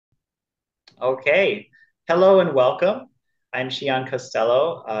Okay. Hello and welcome. I'm Shi-An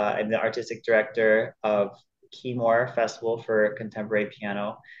Costello. I'm the artistic director of Keymore Festival for Contemporary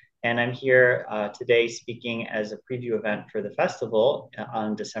Piano. And I'm here today speaking as a preview event for the festival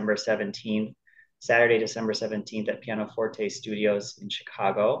on December 17th, Saturday, December 17th at Pianoforte Studios in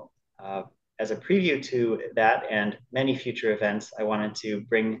Chicago. As a preview to that and many future events, I wanted to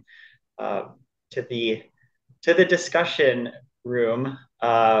bring uh, to the to the discussion room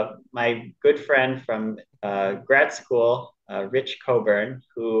my good friend from grad school, Rich Coburn,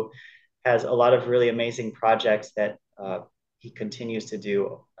 who has a lot of really amazing projects that he continues to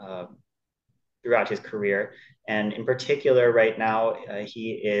do throughout his career. And in particular, right now,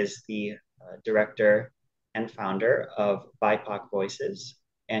 he is the director and founder of BIPOC Voices.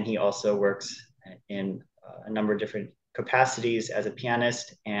 And he also works in a number of different capacities as a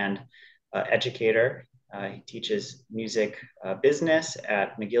pianist and educator. He teaches music business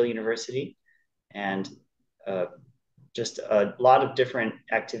at McGill University and uh, just a lot of different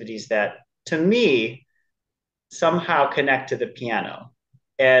activities that, to me, somehow connect to the piano.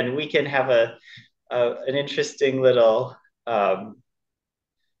 And we can have an interesting little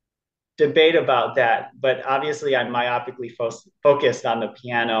debate about that. But obviously, I'm myopically focused on the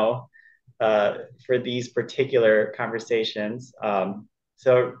piano for these particular conversations.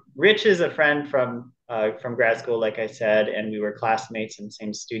 So Rich is a friend from grad school, like I said, and we were classmates in the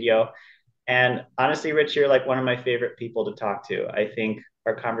same studio. And honestly, Rich, you're like one of my favorite people to talk to. I think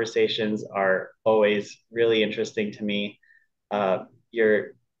our conversations are always really interesting to me. Uh,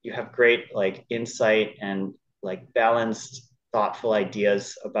 you have great like insight and like balanced, thoughtful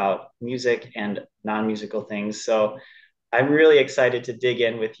ideas about music and non-musical things. So I'm really excited to dig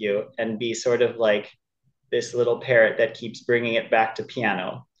in with you and be sort of like this little parrot that keeps bringing it back to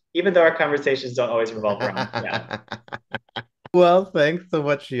piano, even though our conversations don't always revolve around piano. Well, thanks so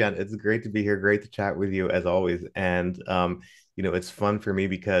much, Shian. It's great to be here. Great to chat with you as always. And it's fun for me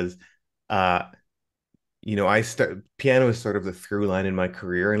because uh, I start piano is sort of the through line in my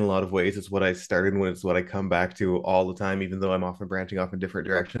career in a lot of ways. It's what I started with, it's what I come back to all the time, even though I'm often branching off in different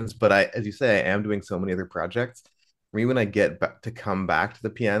directions. But as you say, I am doing so many other projects. For me, when I get back to come back to the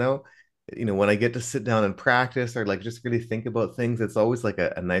piano, when I get to sit down and practice or like just really think about things, it's always like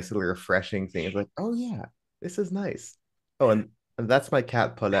a nice little refreshing thing. It's like, oh yeah, this is nice. Oh, and that's my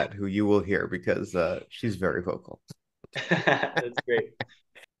cat Paulette, who you will hear because she's very vocal. That's great.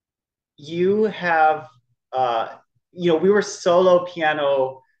 You have, uh, we were solo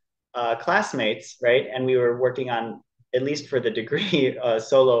piano classmates, right? And we were working on, at least for the degree,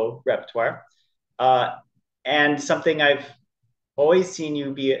 solo repertoire. Uh, and something I've always seen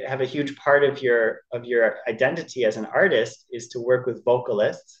you be have a huge part of your identity as an artist is to work with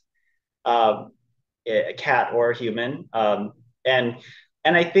vocalists, um, a cat or a human, and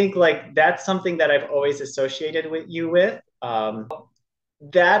and I think like that's something that I've always associated with you with.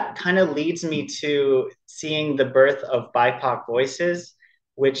 That kind of leads me to seeing the birth of BIPOC Voices,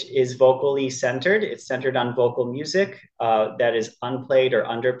 which is vocally centered. It's centered on vocal music that is unplayed or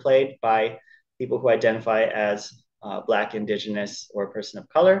underplayed by people who identify as Black, Indigenous, or person of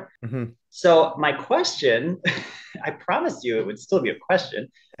color. Mhm. So, my question, I promised you it would still be a question,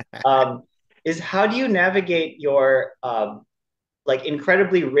 um, is how do you navigate your like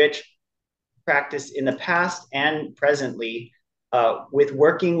incredibly rich practice in the past and presently with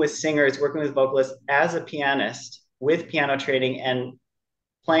working with singers, working with vocalists as a pianist with piano training and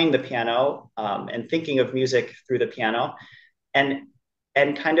playing the piano and thinking of music through the piano and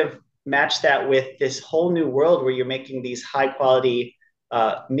and kind of match that with this whole new world where you're making these high quality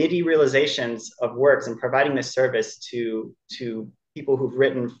MIDI realizations of works and providing this service to people who've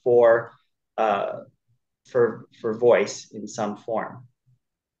written uh, for voice in some form.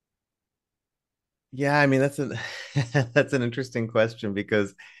 Yeah, I mean that's an that's an interesting question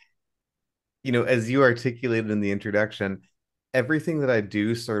because as you articulated in the introduction, everything that I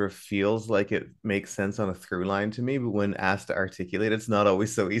do sort of feels like it makes sense on a through line to me, but when asked to articulate, it's not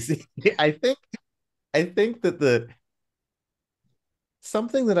always so easy. I think that the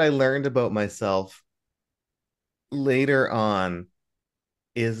something that I learned about myself later on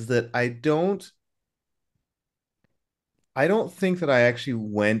is that I don't think that I actually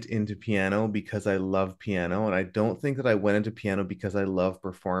went into piano because I love piano, and I don't think that I went into piano because I love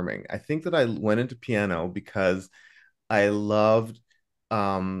performing. I think that I went into piano because I loved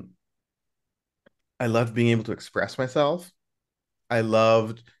um I loved being able to express myself. I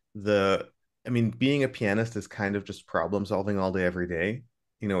loved the I mean, being a pianist is kind of just problem solving all day, every day.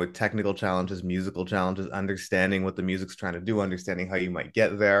 With technical challenges, musical challenges, understanding what the music's trying to do, understanding how you might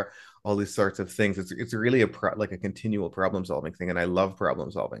get there, all these sorts of things. It's really like a continual problem solving thing, and I love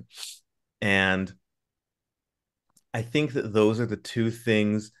problem solving. And I think that those are the two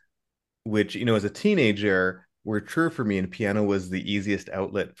things which, as a teenager were true for me, and piano was the easiest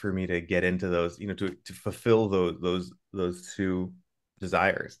outlet for me to get into those, to fulfill those two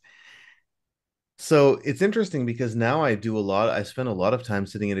desires. So it's interesting because now I spend a lot of time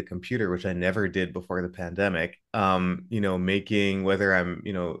sitting at a computer, which I never did before the pandemic. Making, whether I'm,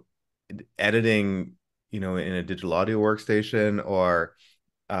 editing, in a digital audio workstation, or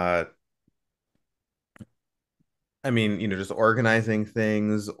uh just organizing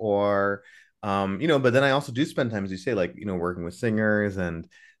things, or but then I also do spend time, as you say, like, working with singers, and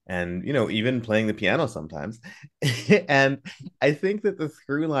even playing the piano sometimes. And I think that the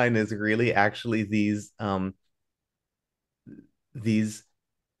through line is really actually these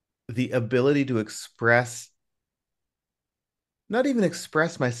the ability to express, not even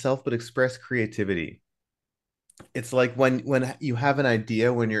express myself, but express creativity. It's like when you have an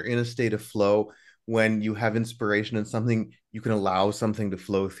idea, when you're in a state of flow, when you have inspiration in something, you can allow something to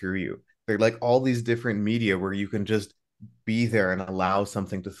flow through you. They're like all these different media where you can just be there and allow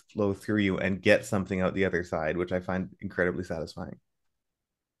something to flow through you and get something out the other side, which I find incredibly satisfying.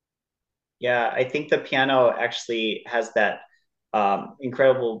 Yeah, I think the piano actually has that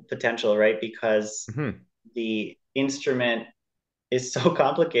incredible potential, right? Because Mm-hmm. the instrument is so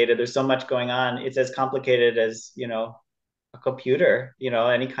complicated. There's so much going on. It's as complicated as, a computer,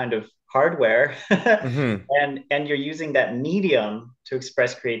 any kind of hardware. Mm-hmm. And you're using that medium to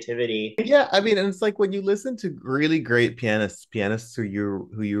express creativity. Yeah, I mean, and it's like when you listen to really great pianists who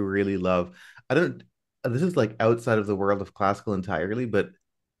you really love. I don't. This is like outside of the world of classical entirely, but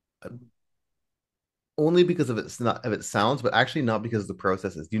only because of its sounds, but actually not because of the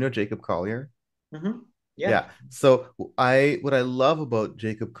processes. Do you know Jacob Collier? Mm-hmm. Yeah. Yeah. So what I love about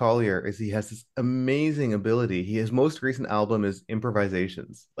Jacob Collier is he has this amazing ability. His most recent album is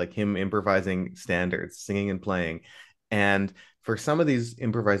improvisations, like him improvising standards, singing and playing. And for some of these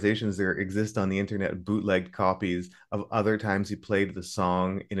improvisations, there exist on the internet bootlegged copies of other times he played the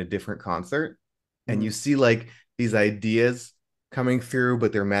song in a different concert. And you Mm-hmm. see like these ideas coming through,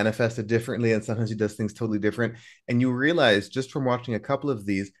 but they're manifested differently. And sometimes he does things totally different. And you realize just from watching a couple of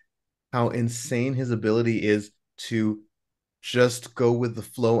these how insane his ability is to just go with the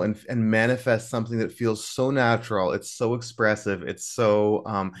flow and manifest something that feels so natural. It's so expressive. It's so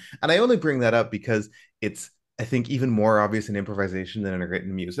and I only bring that up because it's, I think, even more obvious in improvisation than in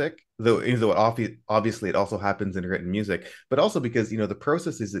written music. Though obviously it also happens in written music, but also because the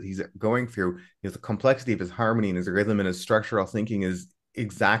processes that he's going through, the complexity of his harmony and his rhythm and his structural thinking is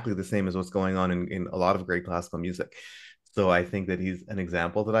exactly the same as what's going on in a lot of great classical music. So I think that he's an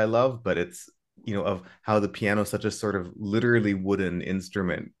example that I love, but it's, of how the piano, such a sort of literally wooden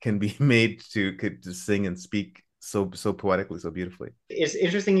instrument, can be made to sing and speak so poetically, so beautifully. It's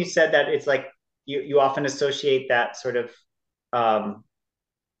interesting you said that. It's like you often associate that sort of um,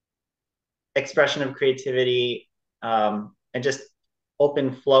 expression of creativity, and just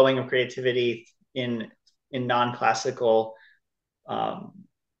open flowing of creativity in non-classical um,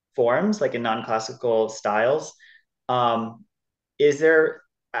 forms, like in non-classical styles. Um, is there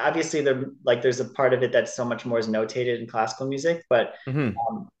obviously there's a part of it that's so much more is notated in classical music, but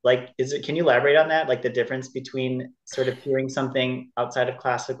Mm-hmm. can you elaborate on that, like the difference between sort of hearing something outside of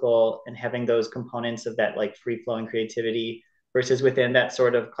classical and having those components of that like free flowing creativity versus within that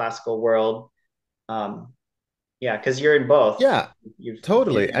sort of classical world? um yeah, because you're in both. Yeah, You've been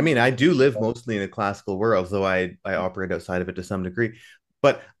totally. I mean, I do live mostly in a classical world, though I operate outside of it to some degree.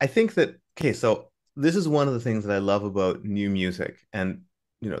 But I think that, okay, so this is one of the things that I love about new music. And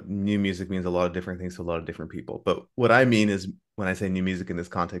new music means a lot of different things to a lot of different people. But what I mean is, when I say new music in this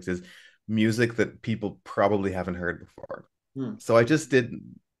context, is music that people probably haven't heard before. hmm. So I just did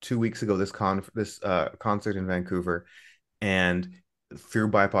 2 weeks ago this concert in Vancouver, and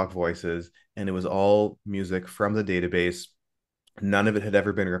through BIPOC Voices, and it was all music from the database. None of it had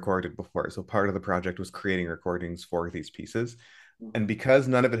ever been recorded before. So part of the project was creating recordings for these pieces. And because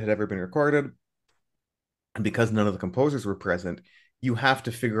none of it had ever been recorded, and because none of the composers were present, you have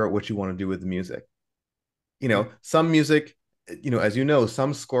to figure out what you want to do with the music. Some music, as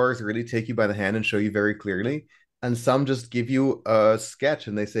some scores really take you by the hand and show you very clearly, and some just give you a sketch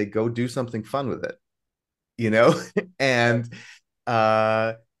and they say, go do something fun with it, you know? And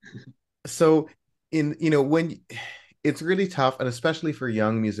uh so when it's really tough, and especially for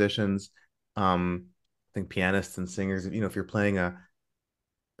young musicians, I think pianists and singers, if you're playing a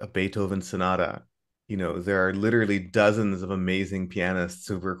Beethoven sonata, there are literally dozens of amazing pianists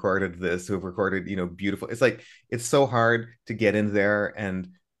who've recorded, beautiful. It's like it's so hard to get in there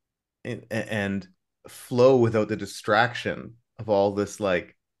and flow without the distraction of all this,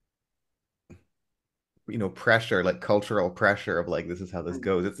 like, pressure, like cultural pressure of like this is how this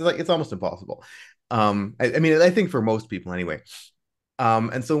goes. It's like it's almost impossible. I mean, I think for most people anyway.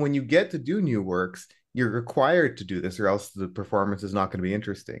 And so when you get to do new works, you're required to do this, or else the performance is not going to be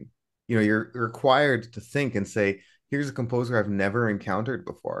interesting. You're required to think and say, here's a composer I've never encountered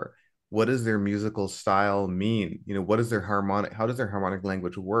before. What does their musical style mean? What is their harmonic, how does their harmonic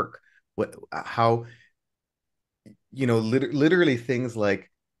language work? How, literally things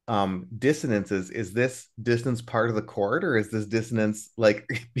like dissonances. Is this dissonance part of the chord, or is this dissonance like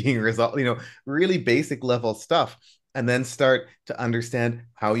being resolved? Really basic level stuff, and then start to understand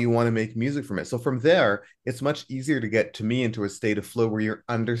how you want to make music from it. So from there, it's much easier to get to me into a state of flow where you're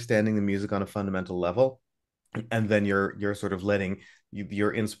understanding the music on a fundamental level, and then you're sort of letting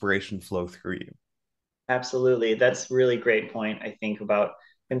your inspiration flow through you. Absolutely. That's really great point, I think, about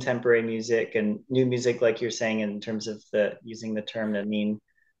contemporary music and new music, like you're saying, in terms of the using the term to mean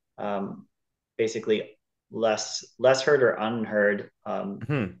um, basically less heard or unheard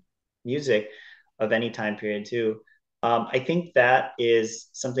Hmm. music of any time period too. I think that is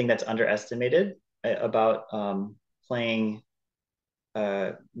something that's underestimated about playing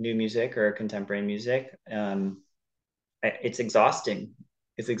new music or contemporary music. It's exhausting.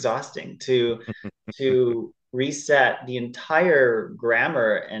 It's exhausting to reset the entire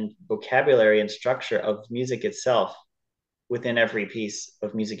grammar and vocabulary and structure of music itself within every piece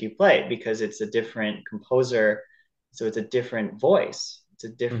of music you play, because it's a different composer, so it's a different voice, it's a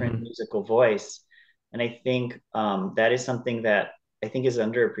different Hmm. musical voice. And I think that is something that I think is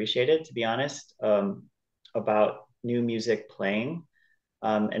underappreciated, to be honest, about new music playing.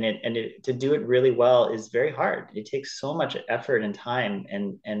 To do it really well is very hard. It takes so much effort and time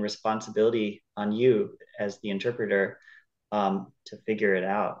and responsibility on you as the interpreter, to figure it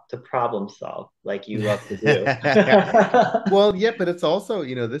out, to problem solve like you love to do. Well, yeah, but it's also,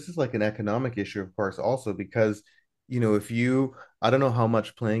 this is like an economic issue, of course, also because, if I don't know how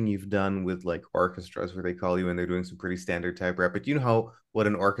much playing you've done with like orchestras where they call you and they're doing some pretty standard type rep, but you know what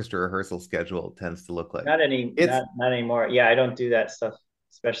an orchestra rehearsal schedule tends to look like. It's, Not anymore. Yeah, I don't do that stuff,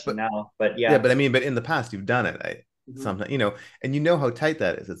 especially but now. But yeah, yeah. but I mean, but in the past you've done it. Mhm. Sometimes, and you know how tight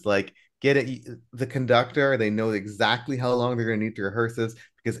that is. It's like get it the conductor, they know exactly how long they're going to need to rehearse this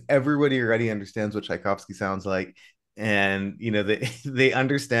because everybody already understands what Tchaikovsky sounds like. And they they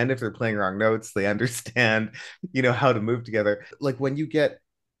understand if they're playing wrong notes, they understand, how to move together. Like when you get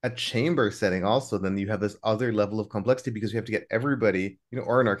a chamber setting also, then you have this other level of complexity because you have to get everybody,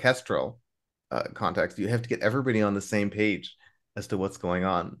 or an orchestral context, you have to get everybody on the same page as to what's going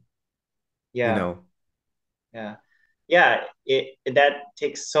on you Yeah. know Yeah. Yeah, that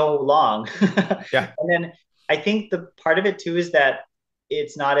takes so long. yeah. And then I think the part of it too is that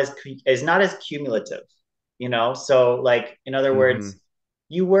it's not as cumulative, you know? So like in other Hmm. words,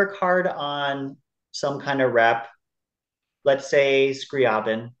 you work hard on some kind of rep, let's say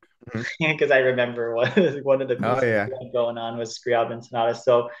Scriabin, Hmm. because I remember one of the Oh pieces yeah. we had going on was Scriabin Sonata.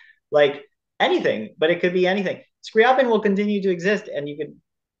 So like anything, but it could be anything. Scriabin will continue to exist and you could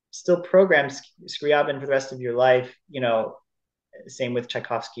still program Scriabin for the rest of your life, you know, same with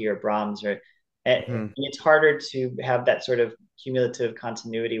Tchaikovsky or Brahms, or and Hmm. it's harder to have that sort of cumulative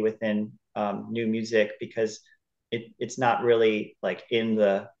continuity within new music because it's not really like in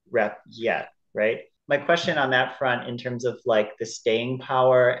the rep yet, right? My question on that front, in terms of like the staying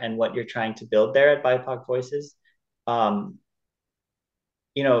power and what you're trying to build there at BIPOC Voices, um,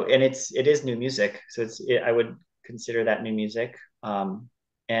 you know, and it is new music, so I would consider that new music,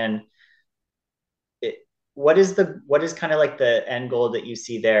 and it, what is kind of like the end goal that you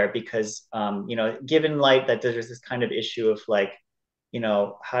see there? Because you know, given like that there's this kind of issue of like, you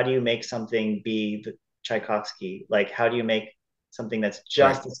know, how do you make something be the Tchaikovsky? Like, how do you make something that's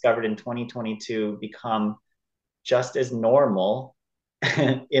Right. just discovered in 2022 become just as normal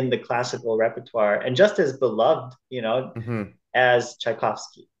in the classical repertoire and just as beloved, you know, Hmm. as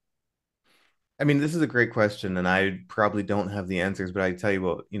Tchaikovsky? I mean, this is a great question, and I probably don't have the answers, but I tell you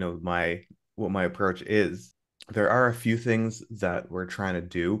what, what my approach is. There are a few things that we're trying to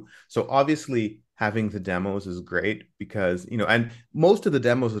do. So obviously, having the demos is great because, and most of the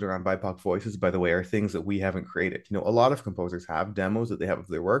demos that are on BIPOC Voices, by the way, are things that we haven't created. A lot of composers have demos that they have of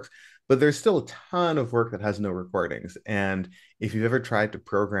their works, but there's still a ton of work that has no recordings. And if you've ever tried to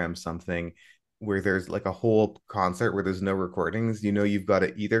program something where there's like a whole concert where there's no recordings, you've got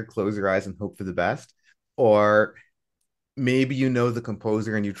to either close your eyes and hope for the best, or maybe the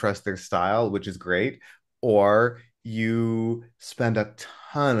composer and you trust their style, which is great, or you spend a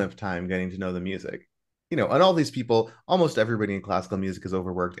ton of time getting to know the music. And all these people, almost everybody in classical music is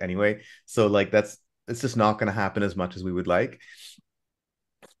overworked anyway. So like it's just not going to happen as much as we would like.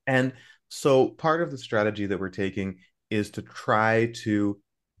 And so part of the strategy that we're taking is to try to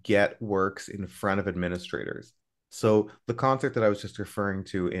get works in front of administrators. So the concert that I was just referring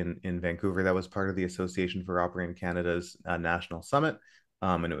to in Vancouver, that was part of the Association for Opera in Canada's National Summit.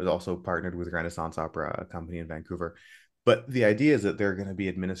 And it was also partnered with Renaissance Opera, a company in Vancouver. But the idea is that there are going to be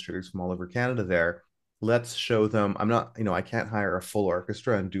administrators from all over Canada there. Let's show them. I'm not, I can't hire a full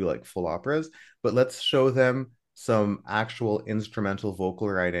orchestra and do like full operas, but let's show them some actual instrumental vocal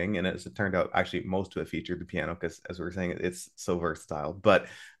writing. And as it turned out, actually, most of it featured the piano because, as we were saying, it's so versatile. But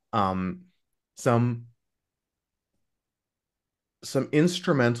um, some some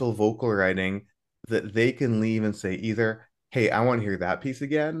instrumental vocal writing that they can leave and say either, "Hey, I want to hear that piece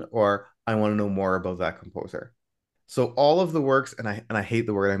again," or "I want to know more about that composer." So all of the works, and I hate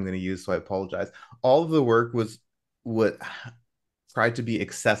the word I'm going to use, so I apologize. All of the work was what tried to be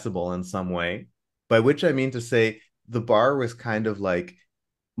accessible in some way, by which I mean to say the bar was kind of like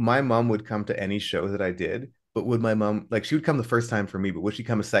my mom would come to any show that I did, but would my mom like she would come the first time for me, but would she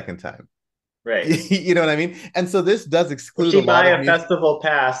come a second time? Right. You know what I mean? And so this does Will exclude a she lot buy of a music. festival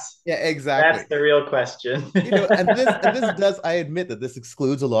pass? Yeah, exactly. That's the real question. And this does, I admit that this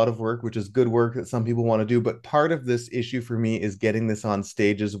excludes a lot of work, which is good work that some people want to do, but part of this issue for me is getting this on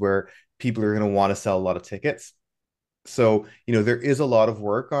stages where people are going to want to sell a lot of tickets. So, there is a lot of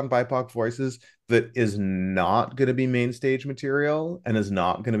work on BIPOC Voices that is not going to be main stage material and is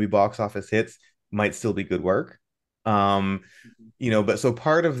not going to be box office hits, might still be good work. Um, but so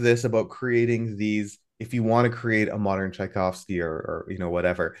part of this about creating these, if you want to create a modern Tchaikovsky or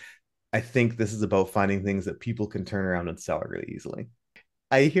whatever, I think this is about finding things that people can turn around and sell really easily.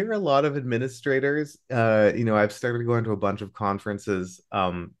 I hear a lot of administrators, I've started going to a bunch of conferences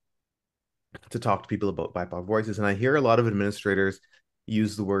to talk to people about BIPOC voices, and I hear a lot of administrators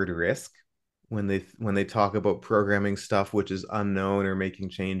use the word risk when they talk about programming stuff which is unknown or making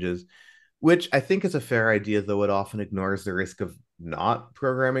changes, which I think is a fair idea, though it often ignores the risk of not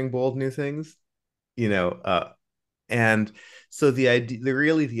programming bold new things, you know, and so the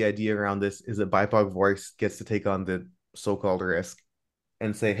idea around this is that BIPOC voice gets to take on the so-called risk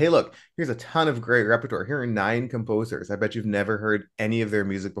and say, hey, look, here's a ton of great repertoire. Here are 9 composers. I bet you've never heard any of their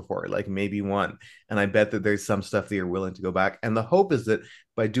music before, like maybe one. And I bet that there's some stuff that you're willing to go back. And the hope is that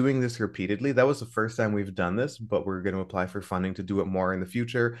by doing this repeatedly, that was the first time we've done this, but we're going to apply for funding to do it more in the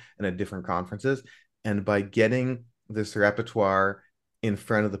future and at different conferences. And by getting this repertoire in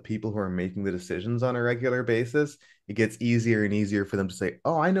front of the people who are making the decisions on a regular basis, it gets easier and easier for them to say,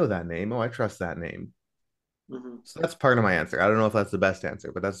 oh, I know that name. Oh, I trust that name. Mhm. So that's part of my answer. I don't know if that's the best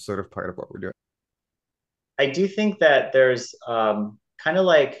answer, but that's sort of part of what we're doing. I do think that there's kind of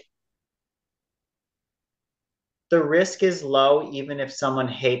like the risk is low even if someone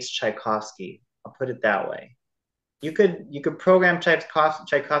hates Tchaikovsky. I'll put it that way. You could program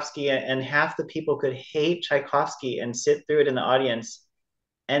Tchaikovsky and half the people could hate Tchaikovsky and sit through it in the audience.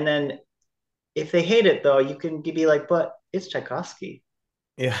 And then if they hate it though, you can be like, but it's Tchaikovsky.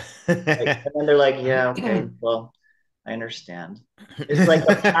 Yeah. Like, and then they're like, yeah, okay, well, I understand. It's like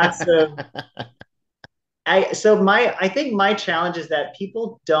a passive. I think my challenge is that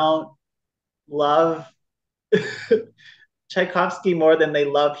people don't love Tchaikovsky more than they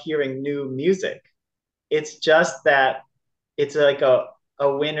love hearing new music. It's just that it's like a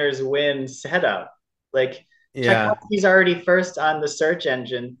winner's win setup. Like Yeah, Tchaikovsky's already first on the search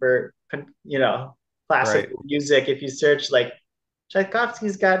engine for right. classical music. If you search like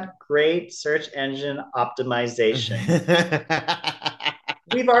Tchaikovsky's got great search engine optimization.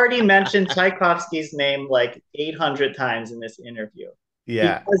 We've already mentioned Tchaikovsky's name like 800 times in this interview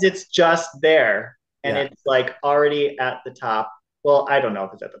Yeah, because it's just there and yeah. it's like already at the top. Well, I don't know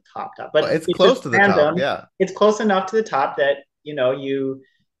if it's at the top, Well, but it's it's just close to the top. random. Yeah, It's close enough to the top that you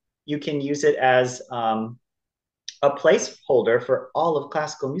can use it as a placeholder for all of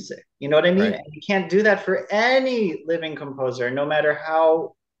classical music. You know what I mean? right. And you can't do that for any living composer, no matter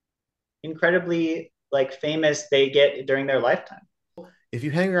how incredibly like famous they get during their lifetime. If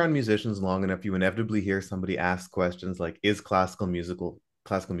you hang around musicians long enough, you inevitably hear somebody ask questions like, "Is classical music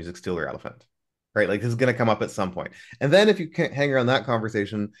still relevant?" Right? Like this is going to come up at some point. And then if you can't hang around that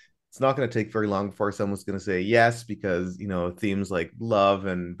conversation, it's not going to take very long before someone's going to say yes, because themes like love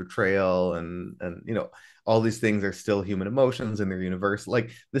and betrayal and all these things are still human emotions and they're universal.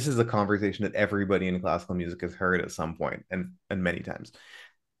 Like this is a conversation that everybody in classical music has heard at some point and many times.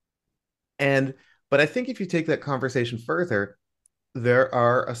 And but I think if you take that conversation further, there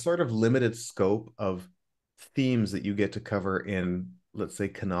are a sort of limited scope of themes that you get to cover in, let's say,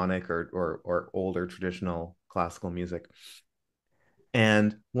 canonic or older traditional classical music.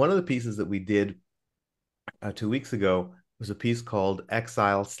 And one of the pieces that we did 2 weeks ago was a piece called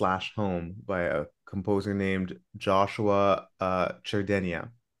Exile slash Home by a composer named Joshua Cerdenia.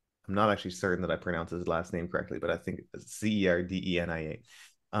 I'm not actually certain that I pronounce his last name correctly, but I think it's Cerdenia.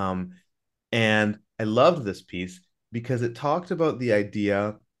 Um, and I loved this piece because it talked about the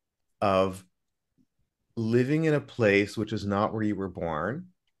idea of living in a place which is not where you were born,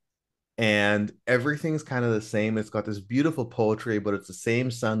 and everything's kind of the same. It's got this beautiful poetry, but it's the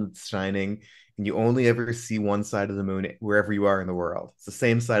same sun that's shining, and you only ever see one side of the moon wherever you are in the world. It's the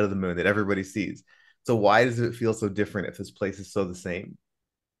same side of the moon that everybody sees. So why does it feel so different if this place is so the same?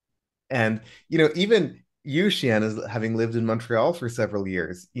 And even you, Shi-An, is having lived in Montreal for several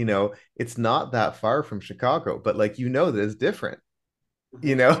years. It's not that far from Chicago, but like that it's different.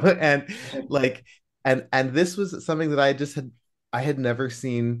 And like and this was something that I had never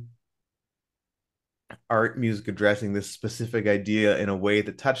seen art music addressing this specific idea in a way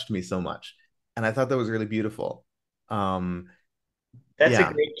that touched me so much, and I thought that was really beautiful. um That's a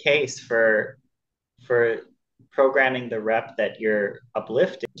yeah. great case for programming the rep that you're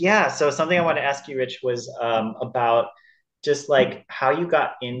uplifting. Yeah. So something I want to ask you, Rich, was about just like how you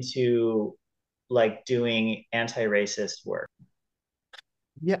got into like doing anti-racist work.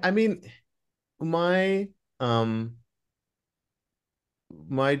 Yeah, I mean, my um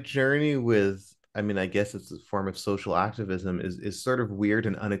my journey with, I mean, I guess it's a form of social activism, is sort of weird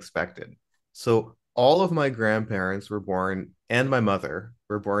and unexpected. So all of my grandparents were born, and my mother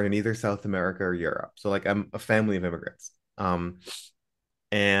were born in either South America or Europe. So like I'm a family of immigrants.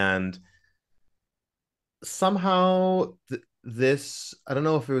 And somehow this, I don't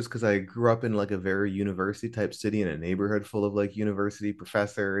know if it was because I grew up in like a very university type city in a neighborhood full of like university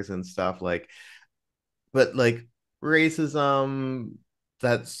professors and stuff, like, but like racism,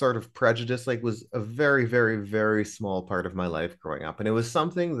 that sort of prejudice, like, was a very, very, very small part of my life growing up. And it was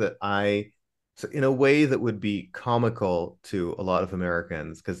something that so in a way that would be comical to a lot of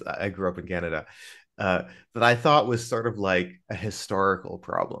Americans, because I grew up in Canada, uh, that I thought was sort of like a historical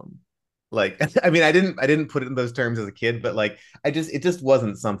problem. Like, I mean, I didn't put it in those terms as a kid, but like, it just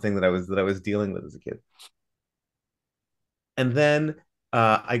wasn't something that I was dealing with as a kid. And then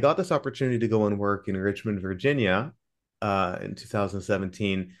I got this opportunity to go and work in Richmond, Virginia, in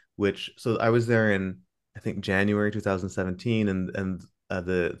 2017. So I was there in, I think, January 2017, and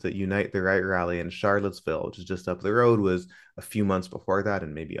the Unite the Right rally in Charlottesville, which is just up the road, was a few months before that,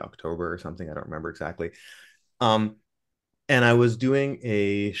 in maybe October or something. I don't remember exactly. Um, and I was doing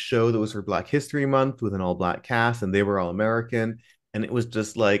a show that was for Black History Month with an all Black cast, and they were all American. And it was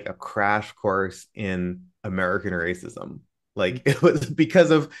just like a crash course in American racism. Like, it was because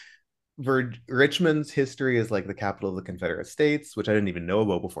of Richmond's history is like the capital of the Confederate States, which I didn't even know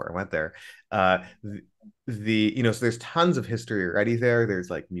about before I went there. Uh, so there's tons of history already there. There's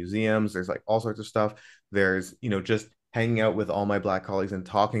like museums, there's like all sorts of stuff. There's, just hanging out with all my Black colleagues and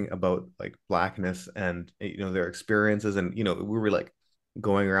talking about like Blackness and, their experiences. And, we were like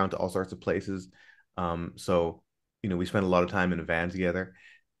going around to all sorts of places. So, we spent a lot of time in a van together.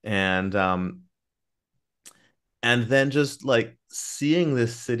 And, and then just like seeing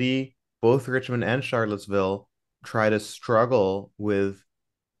this city, both Richmond and Charlottesville, try to struggle with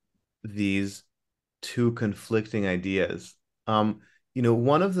these two conflicting ideas.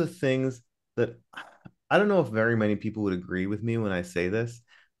 One of the things that, I don't know if very many people would agree with me when I say this,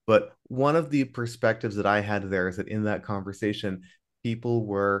 but one of the perspectives that I had there is that in that conversation, people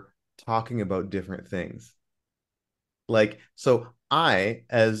were talking about different things. Like, so I,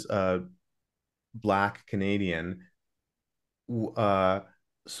 as a Black Canadian, uh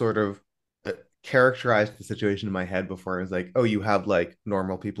sort of uh, characterized the situation in my head before. I was like, oh, you have like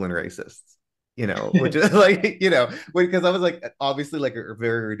normal people and racists, which is like, because I was like, obviously, like a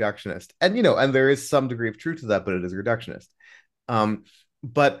very reductionist, and and there is some degree of truth to that, but it is reductionist. um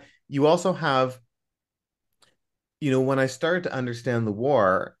but you also have, when I started to understand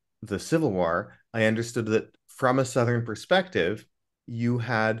the Civil War, I understood that from a Southern perspective, you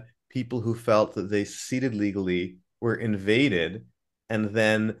had people who felt that they seated legally, were invaded, and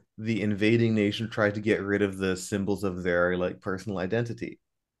then the invading nation tried to get rid of the symbols of their like personal identity.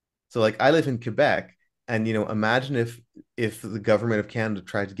 So like I live in Quebec, and imagine if the government of Canada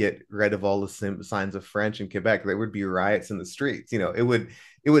tried to get rid of all the signs of French in Quebec, there would be riots in the streets.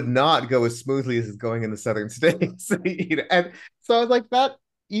 It would not go as smoothly as it's going in the southern states. And so I was like that.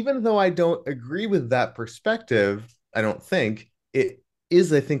 Even though I don't agree with that perspective, I don't think it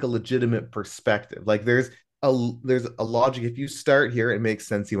is. I think a legitimate perspective. Like there's a logic. If you start here, it makes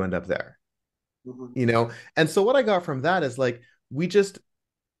sense. You end up there. Mhm. And so what I got from that is like we just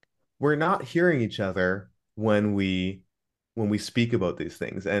we're not hearing each other when we when we speak about these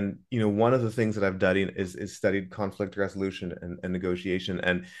things. And one of the things that I've done is studied conflict resolution and negotiation.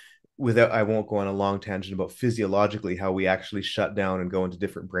 And without, I won't go on a long tangent about physiologically how we actually shut down and go into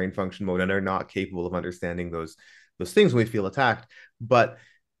different brain function mode and are not capable of understanding those things when we feel attacked. But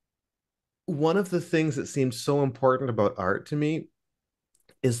one of the things that seems so important about art to me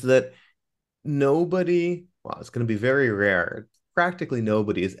is that nobody, well, it's going to be very rare, practically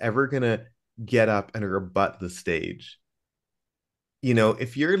nobody is ever going to get up and rebut the stage.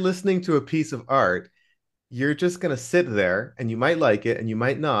 If you're listening to a piece of art, you're just going to sit there and you might like it and you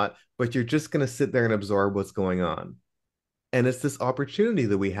might not, but you're just going to sit there and absorb what's going on. And it's this opportunity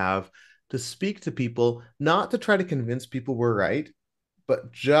that we have to speak to people, not to try to convince people we're right,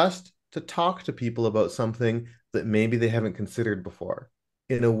 but just to talk to people about something that maybe they haven't considered before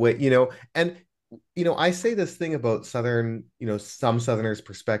in a way, and I say this thing about Southern, some Southerners'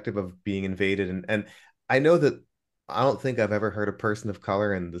 perspective of being invaded. And I know that I don't think I've ever heard a person of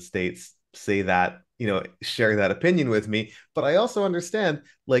color in the States say that, share that opinion with me. But I also understand,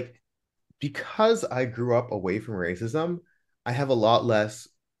 like, because I grew up away from racism, I have a lot less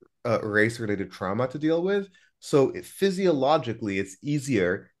race related trauma to deal with. So physiologically, it's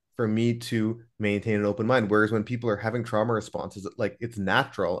easier for me to maintain an open mind. Whereas when people are having trauma responses, like it's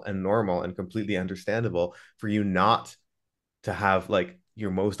natural and normal and completely understandable for you not to have like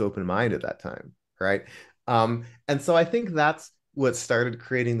your most open mind at that time. Right. And so I think that's what started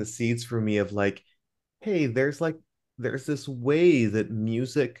creating the seeds for me of like, hey, there's this way that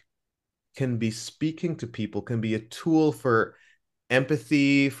music can be speaking to people, can be a tool for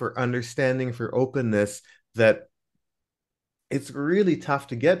empathy, for understanding, for openness that it's really tough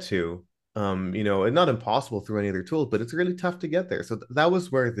to get to. And not impossible through any other tools, but it's really tough to get there. So that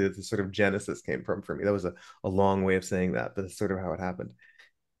was where the sort of genesis came from for me. That was a long way of saying that, but it's sort of how it happened.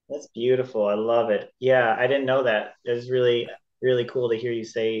 That's beautiful. I love it. Yeah, I didn't know that. It was really, really cool to hear you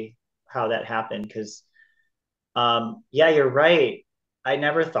say how that happened because, yeah, you're right. I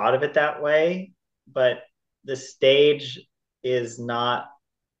never thought of it that way, but the stage is not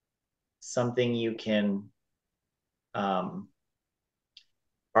something you can um,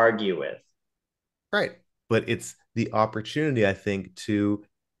 argue with. Right. But it's the opportunity, I think,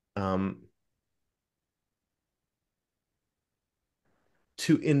 um,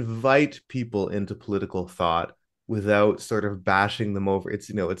 to invite people into political thought without sort of bashing them over.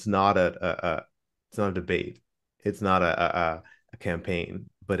 It's not it's not a debate. It's not a campaign,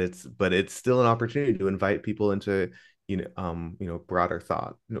 but it's still an opportunity to invite people into broader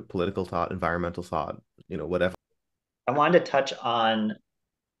thought, political thought, environmental thought, whatever. I wanted to touch on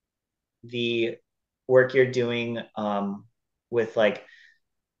the work you're doing with like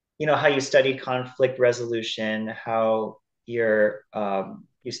how you studied conflict resolution, how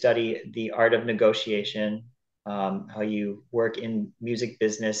you study the art of negotiation, how you work in music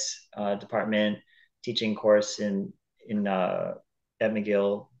business department, teaching course at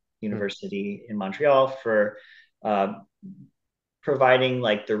McGill Hmm. University in Montreal for uh, providing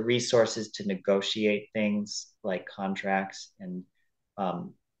like the resources to negotiate things like contracts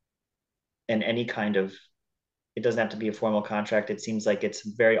um, and any kind of it doesn't have to be a formal contract. It seems like it's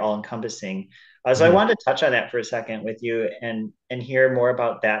very all encompassing. So I Hmm. wanted to touch on that for a second with you and hear more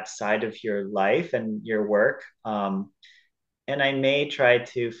about that side of your life and your work. And I may try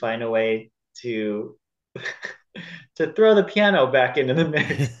to find a way to to throw the piano back into the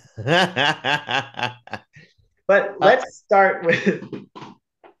mix. But uh, let's start with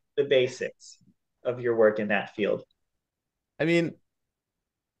the basics of your work in that field. I mean,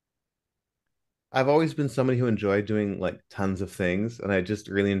 I've always been somebody who enjoyed doing like tons of things, and I just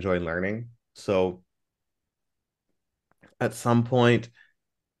really enjoy learning. So at some point,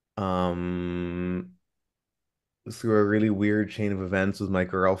 um, through a really weird chain of events, with my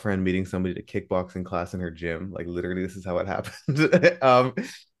girlfriend meeting somebody to kickboxing class in her gym. Like literally, this is how it happened.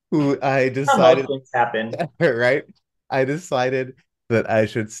 Who I Most decided, things happen. right? I decided that I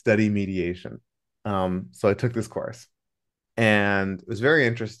should study mediation. So I took this course, and it was very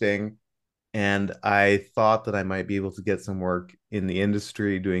interesting. And I thought that I might be able to get some work in the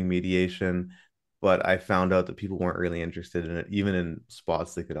industry doing mediation, but I found out that people weren't really interested in it, even in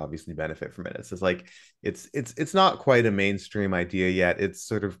spots they could obviously benefit from it. It's just like it's not quite a mainstream idea yet. It's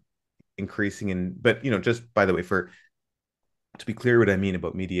sort of increasing in, but just by the way, for to be clear what I mean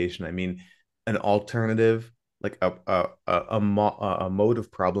about mediation, I mean an alternative, like a mode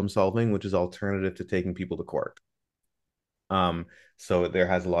of problem solving, which is alternative to taking people to court. Um, so there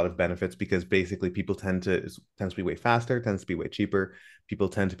has a lot of benefits because basically people tends to be way faster, tends to be way cheaper. People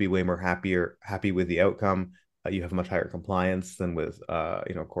tend to be way more happy with the outcome. You have much higher compliance than with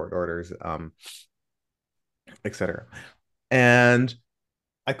court orders, etc. And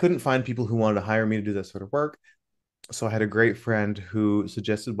I couldn't find people who wanted to hire me to do that sort of work. So I had a great friend who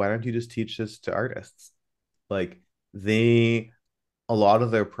suggested, why don't you just teach this to artists? Like they, a lot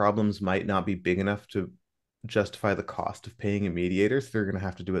of their problems might not be big enough to justify the cost of paying a mediator. So they're going to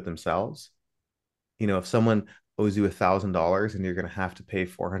have to do it themselves. If someone owes you $1,000 and you're going to have to pay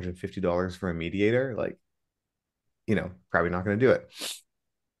 $450 for a mediator, like, probably not going to do it.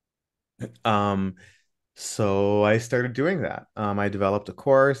 Um, so I started doing that. I developed a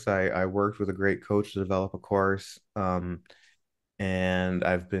course. I worked with a great coach to develop a course. And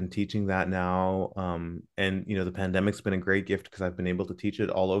I've been teaching that now. And the pandemic's been a great gift because I've been able to teach it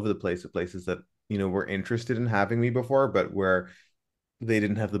all over the place at places that were interested in having me before, but where they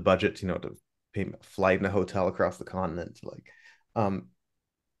didn't have the budget, to pay a flight and a hotel across the continent. Um,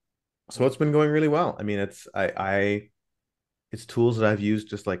 so it's been going really well. I mean, it's tools that I've used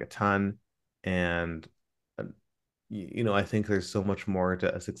just like a ton, and uh, I think there's so much more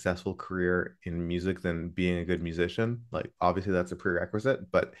to a successful career in music than being a good musician. Like, obviously, that's a prerequisite,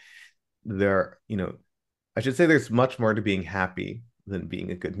 but there, I should say there's much more to being happy than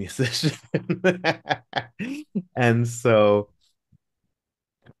being a good musician. And so,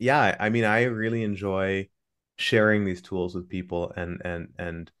 yeah, I mean, I really enjoy sharing these tools with people,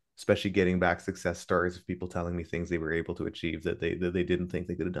 and especially getting back success stories of people telling me things they were able to achieve that they didn't think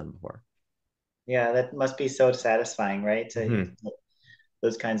they could have done before. Yeah, that must be so satisfying, right? To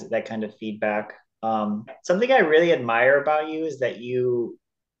Mm-hmm. that kind of feedback. Something I really admire about you is that you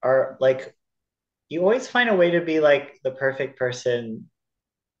are like you always find a way to be like the perfect person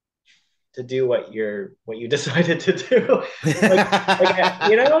to do what you decided to do.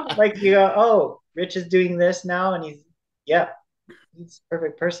 like like you go, oh, Rich is doing this now, and yeah, he's the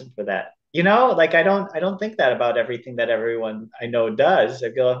perfect person for that. Like I don't think that about everything that everyone I know does. I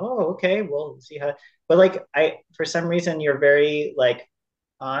go, oh, okay, we'll see how. But like for some reason, you're very like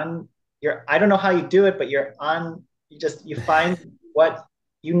on. I don't know how you do it, but you're on. You find what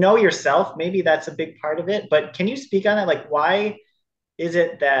yourself. Maybe that's a big part of it. But can you speak on it? Like, why is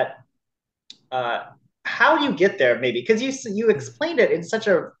it that uh, how do you get there? Maybe because you explained it in such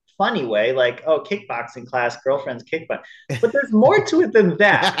a funny way, like oh, kickboxing class, girlfriend's kickbox. But there's more to it than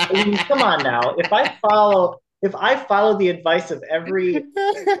that. I mean, come on now. If I follow the advice of every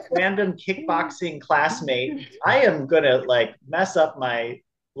random kickboxing classmate, I am gonna like mess up my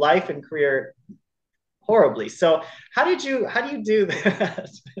life and career horribly. So how do you do that?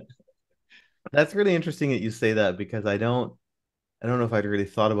 That's really interesting that you say that, because I don't know if I'd really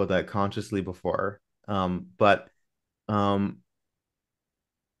thought about that consciously before. But um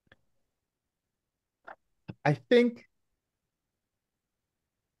I think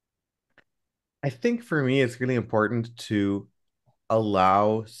I think for me it's really important to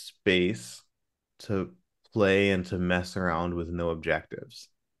allow space to play and to mess around with no objectives.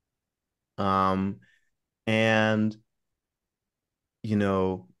 Um and you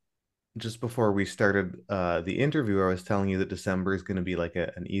know just before we started the interview, I was telling you that December is going to be like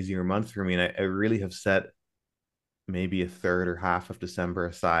an easier month for me, and I really have set maybe a third or half of December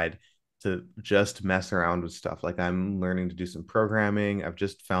aside to just mess around with stuff. Like, I'm learning to do some programming. I've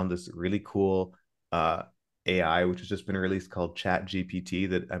just found this really cool uh, AI, which has just been released, called Chat GPT,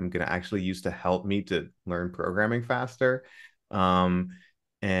 that I'm going to actually use to help me to learn programming faster. Um,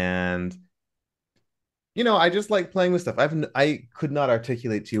 and I just like playing with stuff. I could not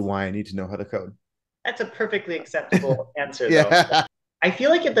articulate to you why I need to know how to code. That's a perfectly acceptable answer, though. Yeah. I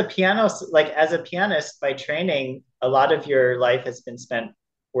feel like at the piano, like as a pianist by training, a lot of your life has been spent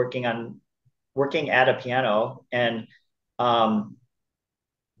working on working at a piano, and um,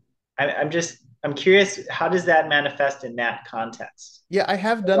 I'm curious, how does that manifest in that context? Yeah, I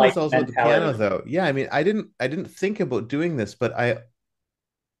have done Like this also with the piano mentality. though. Yeah, I mean, I didn't think about doing this, but I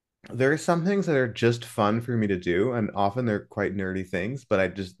there are some things that are just fun for me to do, and often they're quite nerdy things, but I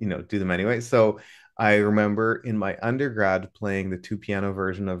just, do them anyway. So I remember in my undergrad playing the two piano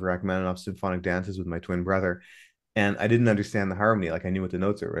version of Rachmaninoff's symphonic dances with my twin brother, and I didn't understand the harmony. Like, I knew what the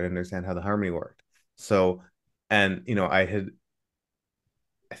notes were, but I didn't understand how the harmony worked. So, and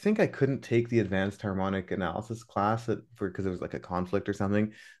I think I couldn't take the advanced harmonic analysis class because there was like a conflict or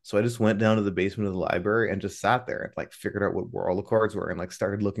something. So I just went down to the basement of the library and just sat there and like figured out what all the chords were and like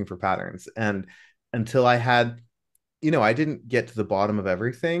started looking for patterns. And until I had, I didn't get to the bottom of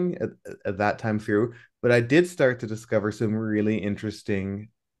everything at that time through, but I did start to discover some really interesting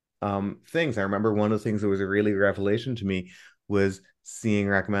things. I remember one of the things that was a really revelation to me was seeing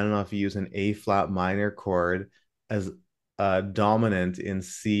Rachmaninoff use an A flat minor chord as dominant in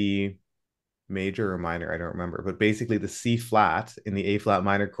C major or minor, I don't remember, but basically the C flat in the A flat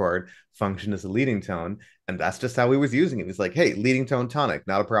minor chord functioned as a leading tone, and that's just how he was using it. He's like, hey, leading tone tonic,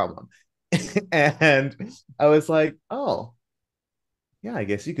 not a problem. And I was like, oh, yeah, I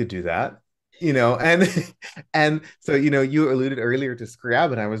guess you could do that. And and so you alluded earlier to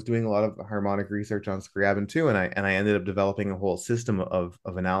Scriabin. I was doing a lot of harmonic research on Scriabin too, and I ended up developing a whole system of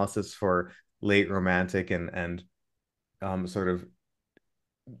analysis for late romantic and sort of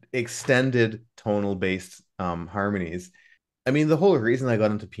extended tonal based harmonies. I mean, the whole reason I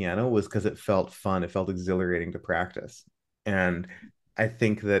got into piano was because it felt fun. It felt exhilarating to practice. And I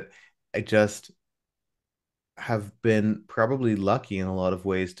think that I just have been probably lucky in a lot of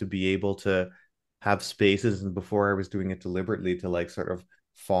ways to be able to have spaces, and before I was doing it deliberately, to like sort of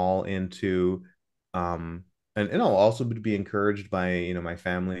fall into and I'll also be encouraged by my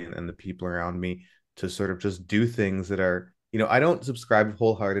family and the people around me to sort of just do things that are, I don't subscribe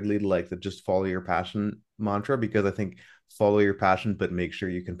wholeheartedly to like the just follow your passion mantra, because I think follow your passion but make sure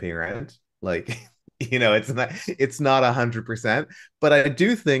you can pay rent, like it's not 100%, but I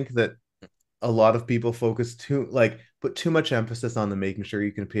do think that a lot of people focus too, like put too much emphasis on the making sure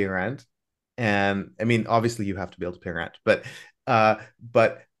you can pay rent. And I mean, obviously you have to be able to pay rent, but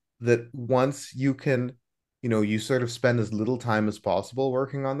that once you can, you sort of spend as little time as possible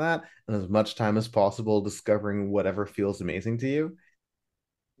working on that and as much time as possible discovering whatever feels amazing to you,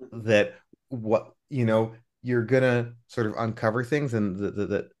 that what you're gonna sort of uncover things and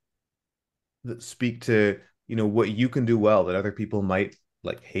that speak to what you can do well that other people might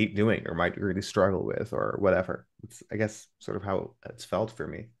like hate doing or might really struggle with or whatever. It's, I guess, sort of how it's felt for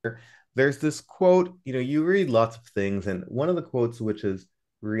me. There's this quote, you read lots of things, and one of the quotes which has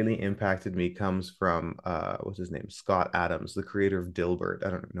really impacted me comes from what's his name, Scott Adams, the creator of Dilbert.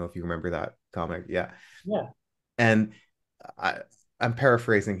 I don't know if you remember that comic. Yeah. Yeah. And I, I'm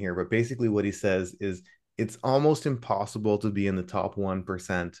paraphrasing here, but basically what he says is it's almost impossible to be in the top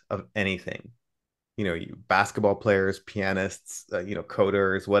 1% of anything. You basketball players, pianists,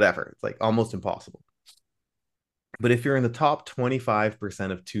 coders, whatever. It's like almost impossible. But if you're in the top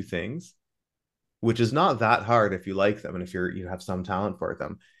 25% of two things, which is not that hard if you like them and if you have some talent for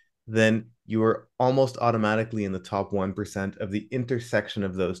them, then you are almost automatically in the top 1% of the intersection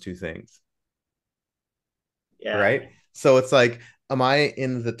of those two things. Yeah. Right? So it's like, am I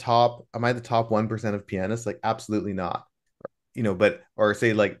the top 1% of pianists? Like, absolutely not. But, or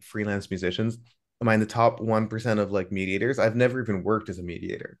say like freelance musicians, am I in the top 1% of like mediators? I've never even worked as a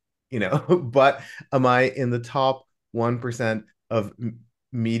mediator, but am I in the top 1% of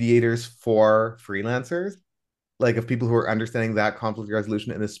mediators for freelancers? Like, of people who are understanding that conflict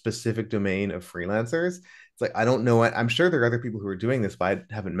resolution in a specific domain of freelancers? It's like, I don't know. I'm sure there are other people who are doing this, but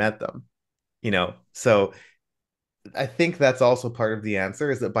I haven't met them, So I think that's also part of the answer,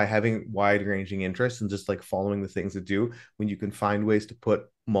 is that by having wide ranging interests and just like following the things that do, when you can find ways to put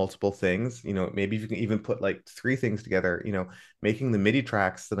multiple things, maybe if you can even put like three things together, making the MIDI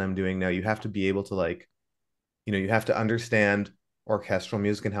tracks that I'm doing now, you have to be able to like, you have to understand orchestral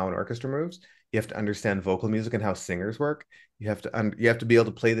music and how an orchestra moves. You have to understand vocal music and how singers work. You have to be able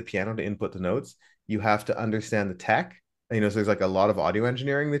to play the piano to input the notes. You have to understand the tech. So there's like a lot of audio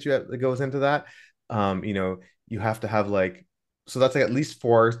engineering that goes into that. You know, you have to have like, so that's like at least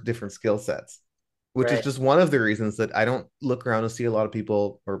four different skill sets, which is Right. just one of the reasons that I don't look around and see a lot of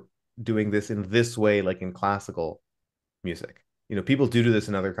people are doing this in this way, like in classical music. People do this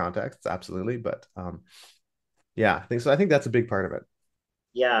in other contexts, absolutely, but yeah, I think that's a big part of it.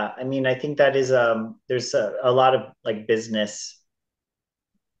 Yeah. I mean, I think that is there's a lot of like business.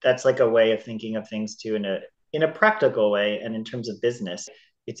 That's like a way of thinking of things too, in a practical way, and in terms of business.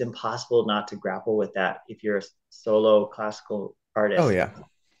 It's impossible not to grapple with that if you're a solo classical Oh artist. yeah.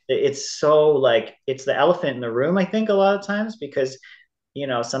 It's so like it's the elephant in the room, I think, a lot of times, because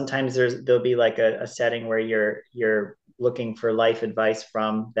sometimes there'll be like a setting where you're looking for life advice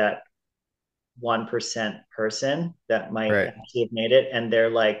from that 1% person that might Right. actually have made it, and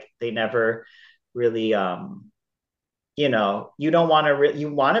they're like they never really you don't want to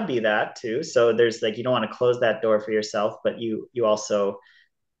you want to be that too, so there's like you don't want to close that door for yourself, but you also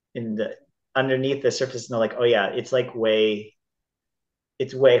in the underneath the surface know like, oh yeah, it's way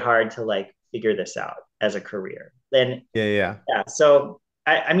hard to like figure this out as a career. And Yeah, yeah. yeah, so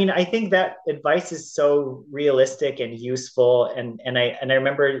I mean, I think that advice is so realistic and useful, and I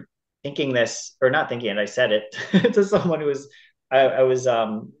remember thinking this, or not thinking it, I said it to someone who was I was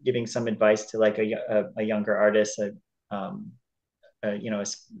giving some advice to like a younger artist,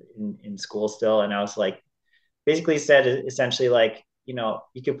 in school still, and I was like, basically said essentially like,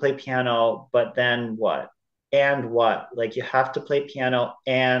 you could play piano, but then what? And what? Like you have to play piano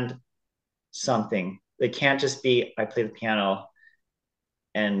and something. It can't just be I play the piano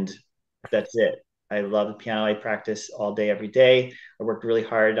and that's it. I love the piano. I practice all day, every day. I worked really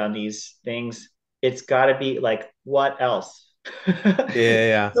hard on these things. It's got to be like, what else? Yeah,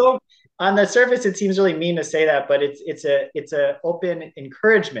 yeah. So on the surface, it seems really mean to say that, but it's a open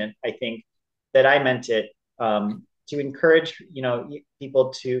encouragement. I think that I meant it to encourage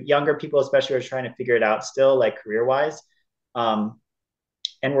people to younger people, especially who are trying to figure it out still, like career wise. Um,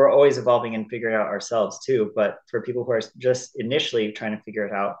 and we're always evolving and figuring it out ourselves too. But for people who are just initially trying to figure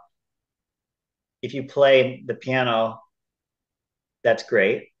it out, if you play the piano, that's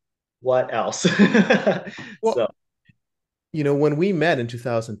great. What else? So Well, when we met in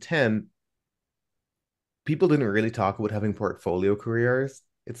 2010, people didn't really talk about having portfolio careers.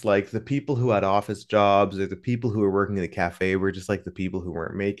 It's like the people who had office jobs or the people who were working in the cafe were just like the people who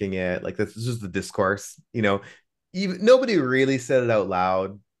weren't making it. Like this is just the discourse, Even nobody really said it out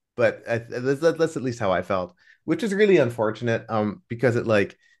loud, but that's at least how I felt, which is really unfortunate. Because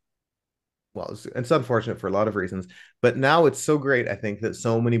it's unfortunate for a lot of reasons, but now it's so great. I think that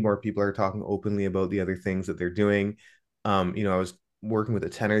so many more people are talking openly about the other things that they're doing. I was working with a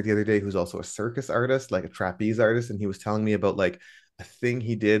tenor the other day who's also a circus artist, like a trapeze artist, and he was telling me about like a thing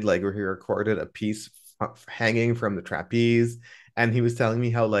he did, like where he recorded a piece hanging from the trapeze, and he was telling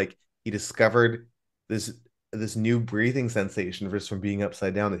me how like he discovered this this new breathing sensation just from being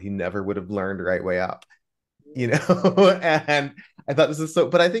upside down that he never would have learned the right way up. And I thought this is so,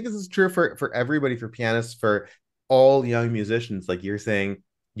 but I think this is true for everybody, for pianists, for all young musicians. Like you're saying,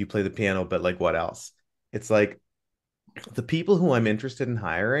 you play the piano, but like what else? It's like the people who I'm interested in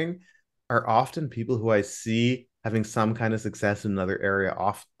hiring are often people who I see having some kind of success in another area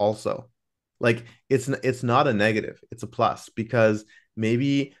off also. Like it's not a negative, it's a plus because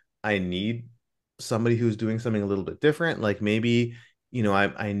maybe I need somebody who's doing something a little bit different. Like maybe,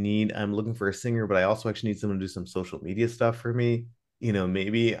 I'm looking for a singer, but I also actually need someone to do some social media stuff for me.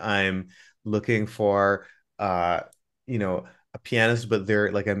 Maybe I'm looking for you know, a pianist, but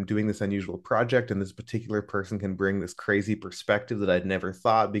they're like, I'm doing this unusual project, and this particular person can bring this crazy perspective that I'd never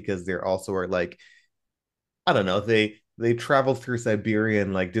thought because they're also are like, I don't know, they traveled through Siberia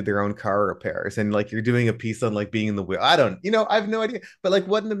and like did their own car repairs, and like you're doing a piece on like being in the wheel. I don't, I have no idea, but like,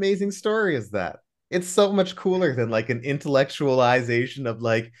 what an amazing story is that? It's so much cooler than like an intellectualization of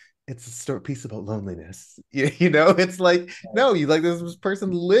like it's a piece about loneliness. It's like no, you like this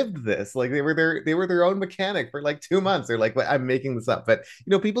person lived this. Like they were their own mechanic for like 2 months. They're like, well, I'm making this up, but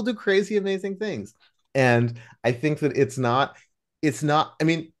people do crazy, amazing things, and I think that it's not. I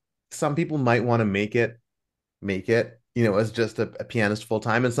mean, some people might want to make it as just a pianist full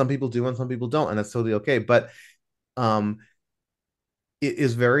time, and some people do and some people don't, and that's totally okay. But um it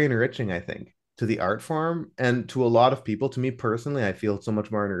is very enriching, I think, to the art form and to a lot of people. To me personally, I feel so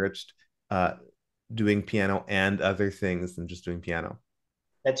much more enriched uh doing piano and other things than just doing piano.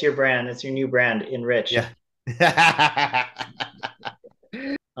 that's your brand. That's your new brand, enriched. Yeah.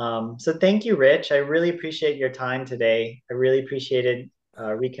 So thank you, Rich. I really appreciate your time today. I really appreciated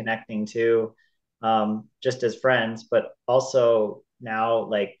reconnecting too, just as friends, but also now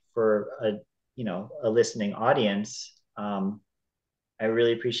like for a listening audience. I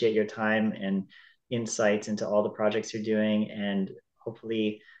really appreciate your time and insights into all the projects you're doing, and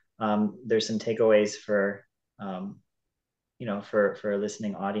hopefully there's some takeaways for um, for a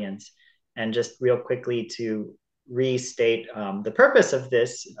listening audience. And just real quickly to restate the purpose of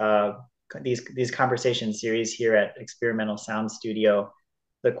these conversation series here at Experimental Sound Studio,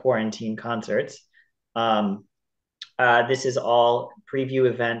 the Quarantine Concerts. Um, this is all preview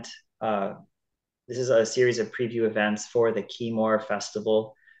event. This is a series of preview events for the Keymore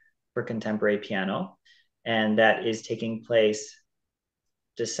Festival for Contemporary Piano, and that is taking place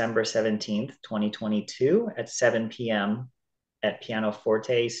December 17th, 2022 at 7 p.m. at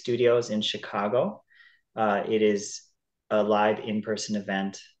Pianoforte Studios in Chicago. It is a live in-person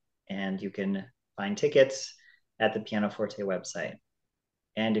event, and you can find tickets at the Pianoforte website.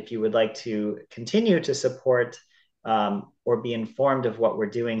 And if you would like to continue to support or be informed of what we're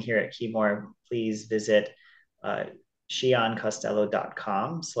doing here at Keymore, please visit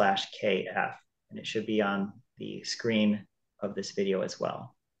shiancostello.com/KF, and it should be on the screen of this video as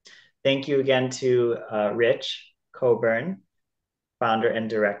well. Thank you again to Rich Coburn, founder and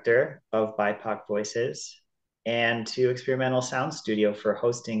director of BIPOC Voices, and to Experimental Sound Studio for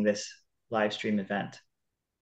hosting this live stream event.